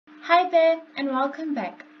Hi there and welcome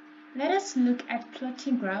back. Let us look at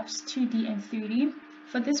plotting graphs 2D and 3D.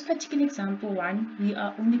 For this particular example 1, we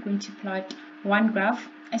are only going to plot one graph,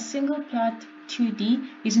 a single plot 2D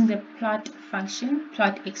using the plot function,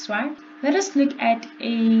 plot xy. Let us look at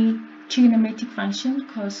a trigonometric function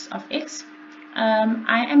cos of x.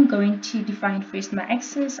 I am going to define first my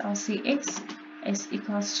axis. I'll say x is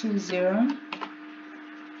equals to 0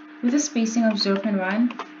 with a spacing of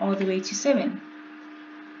 0.1 all the way to 7.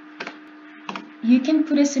 You can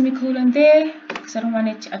put a semicolon there because I don't want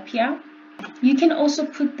it to appear. You can also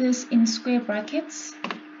put this in square brackets.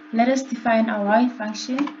 Let us define our y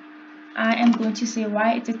function. I am going to say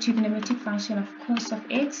y is a trigonometric function of cos of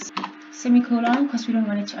x, semicolon, because we don't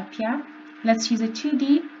want it to appear. Let's use a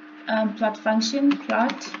 2D plot function,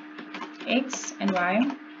 plot x and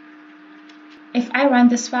y. If I run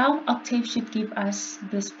this file, Octave should give us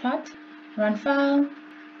this plot. Run file.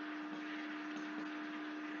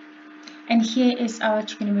 And here is our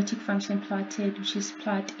trigonometric function plotted, which is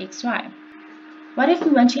plot xy. What if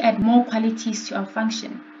we want to add more qualities to our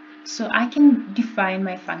function? So I can define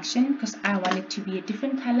my function because I want it to be a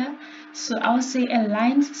different color. So I'll say a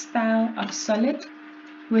line style of solid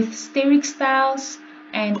with steric styles,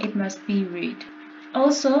 and it must be red.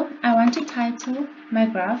 Also, I want to title my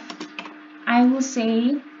graph. I will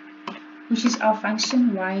say, which is our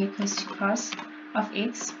function y equals to cos of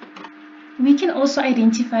x. We can also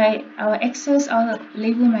identify our x's. I'll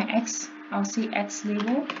label my x. I'll say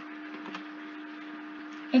xlabel,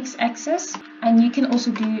 x-axis, and you can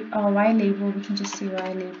also do our y label. We can just say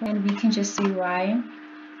y label, and we can just say y-axis.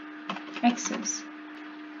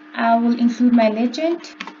 I will include my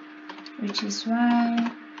legend, which is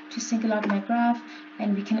y, to single out my graph,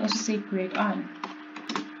 and we can also say grade on.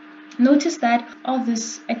 Notice that all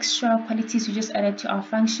these extra qualities we just added to our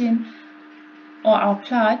function or our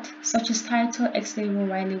plot, such as title, x label,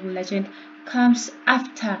 y label, legend, comes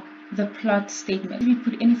after the plot statement. If we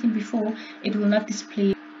put anything before, it will not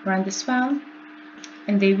display. Run this file,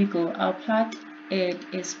 and there we go. Our plot, it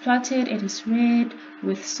is plotted. It is red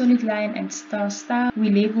with solid line and star style. We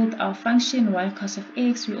labeled our function y cos of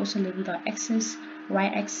x. We also labeled our axis,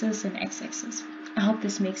 y-axis and x-axis. I hope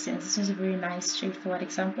this makes sense. This was a very nice, straightforward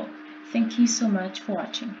example. Thank you so much for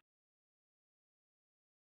watching.